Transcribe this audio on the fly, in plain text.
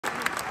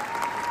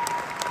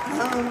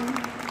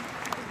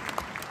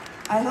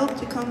I hope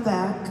to come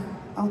back.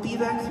 I'll be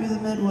back through the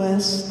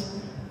Midwest.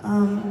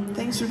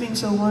 Thanks for being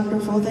so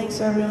wonderful. Thanks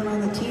to everyone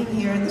on the team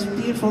here in this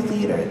beautiful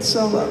theater. It's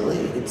so lovely.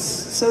 It's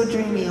so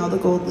dreamy, all the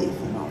gold leaf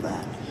and all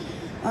that.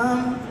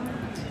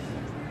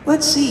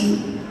 Let's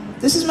see.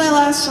 This is my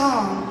last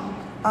song.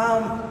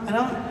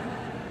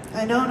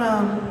 I don't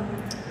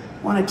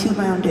want to toot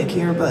my own dick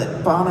here,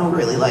 but Bono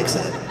really likes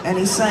it, and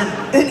he sent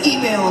an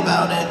email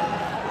about it.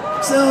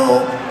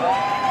 So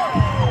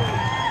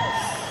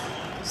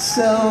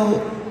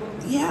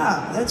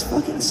yeah, that's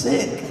fucking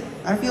sick.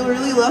 I feel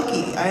really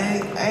lucky. I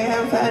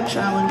have had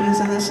challenges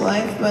in this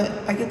life, but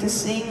I get to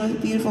sing with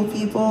beautiful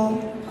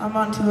people. I'm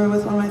on tour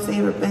with one of my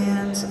favorite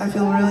bands. I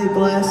feel really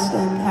blessed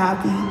and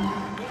happy,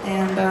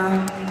 and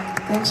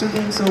thanks for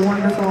being so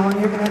wonderful, and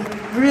you're gonna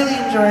really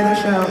enjoy the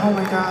show. Oh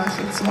my gosh,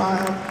 it's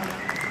wild.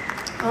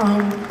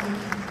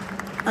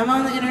 I'm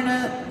on the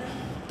internet.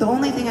 The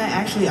only thing I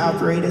actually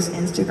operate is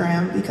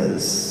Instagram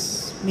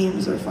because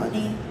memes are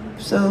funny.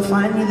 So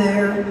find me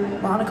there,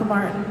 Monica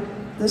Martin.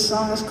 This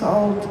song is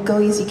called Go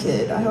Easy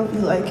Kid. I hope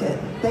you like it.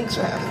 Thanks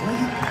for having me.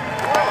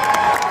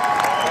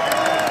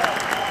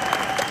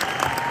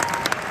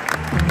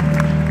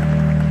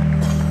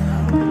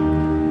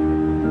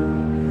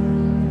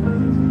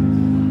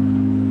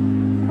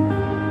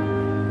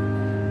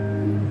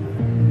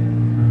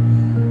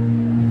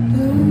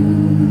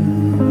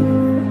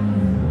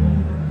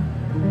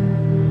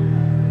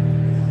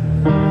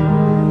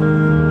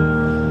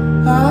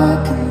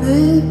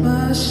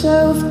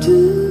 Myself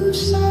to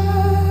sabotage.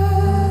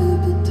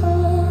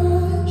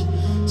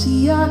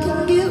 See, I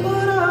can get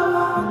what I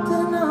want,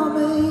 then I'll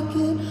make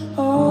it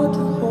hard to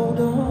hold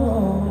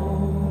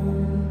on.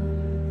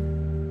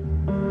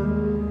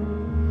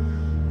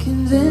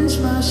 Convince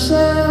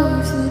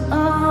myself that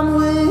I'm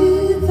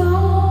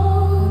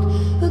without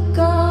a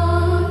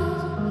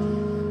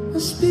God, a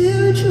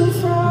spiritual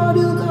fraud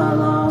who got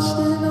lost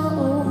in her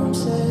own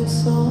sad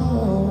song.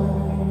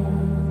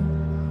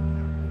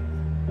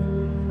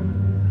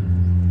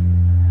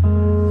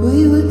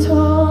 We were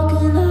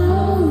talking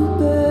out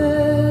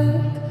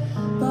back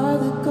by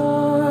the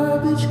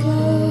garbage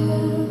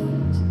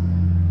cans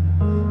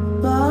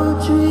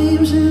about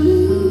dreams that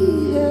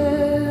we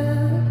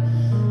had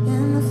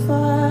in the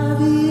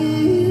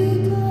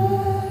 5-year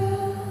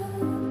plan.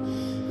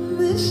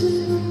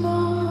 Missing the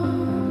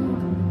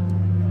mark,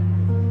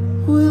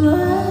 we're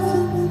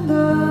laughing in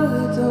the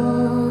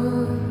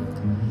dark.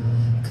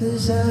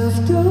 'Cause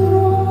after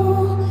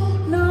all,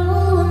 no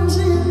one's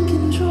in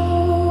control.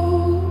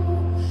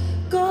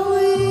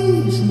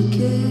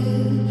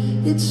 Kid,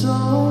 it's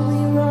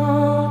only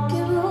rock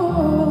and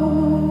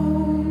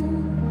roll.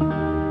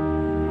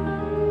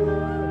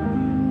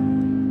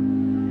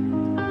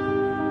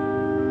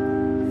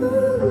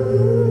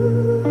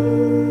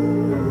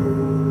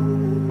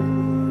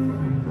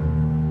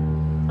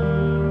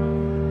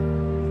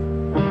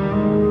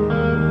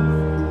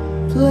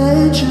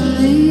 Pledge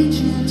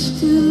allegiance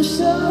to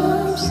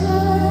some sanity.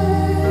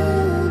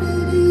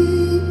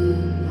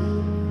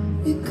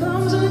 It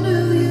comes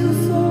under you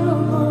for a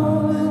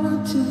moment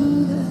or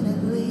two, then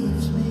it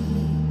leaves me.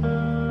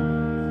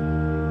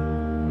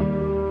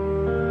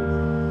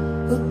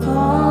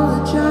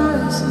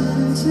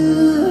 Apologizing to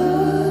the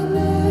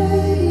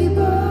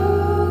neighbor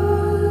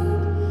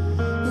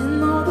and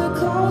all the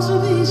calls to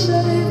be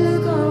saved.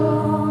 Look, I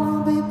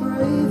wanna be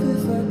brave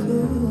if I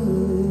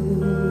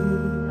could.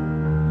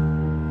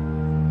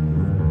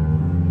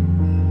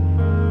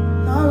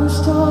 I was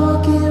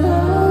talking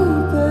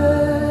out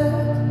back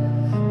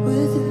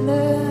with an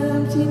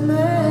empty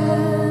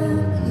man.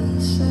 He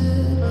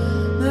said,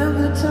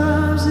 remember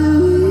times that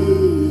we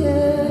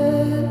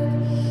had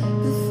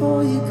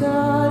before you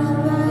got in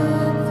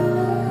that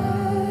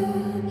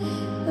van,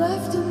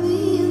 left me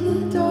in the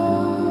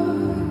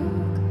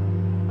dark,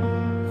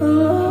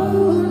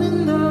 alone in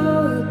the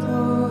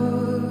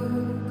park.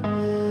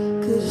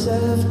 'Cause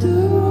after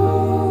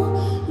all,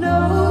 no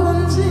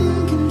one's in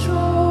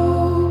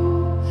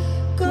control.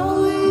 Go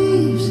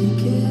easy,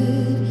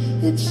 kid,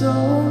 it's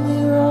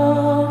only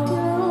rock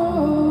and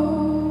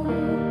roll.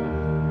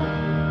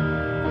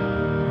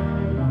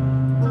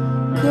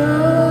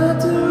 Cut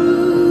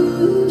through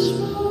the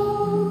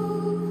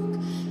smoke,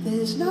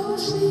 there's no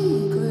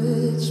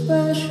secret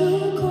special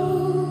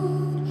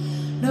code,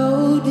 no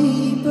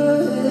deeper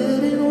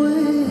hidden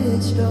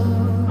wisdom,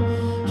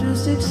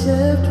 just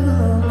accept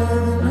we'll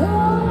never know.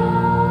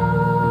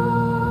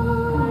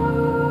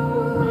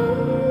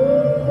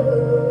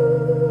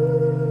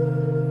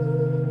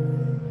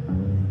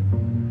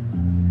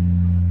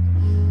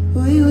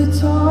 We were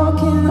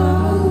talking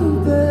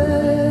out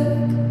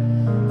back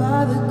by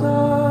the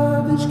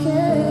garbage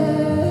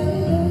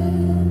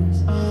cans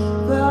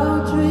about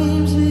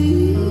dreams we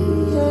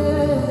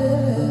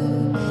had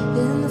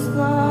in the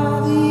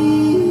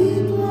 5-year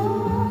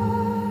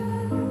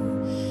plan.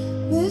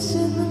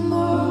 Missing the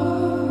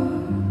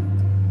mark,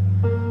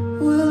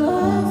 we're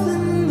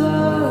laughing in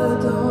the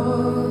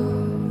dark.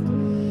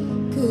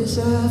 'Cause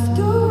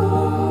after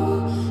all,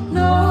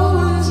 no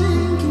one's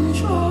in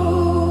control.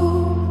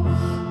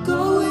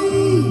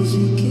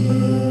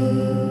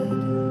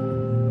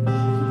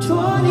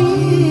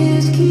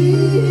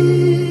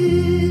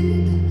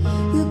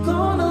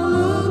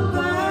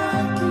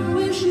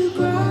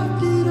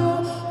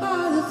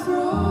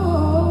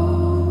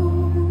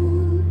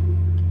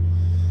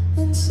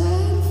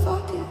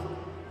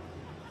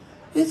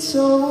 It's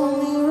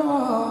only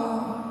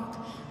rock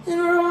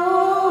and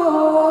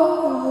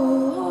roll.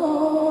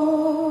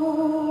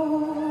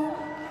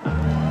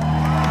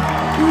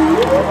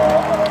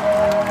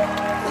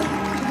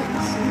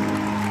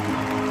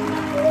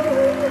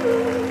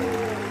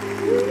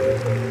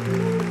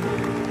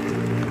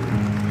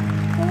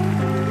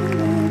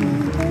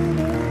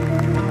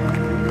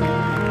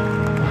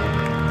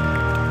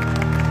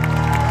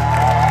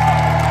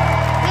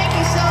 Thank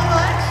you so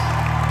much.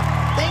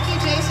 Thank you,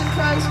 Jason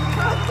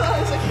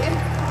Crunfuzz. Again.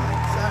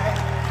 Sorry.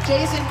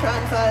 Jason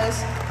Crunfuzz.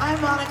 I'm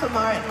Monica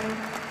Martin.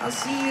 I'll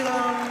see you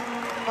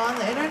on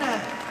the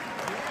internet.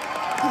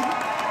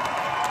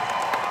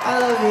 I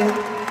love you.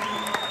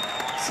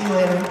 See you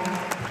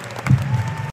later.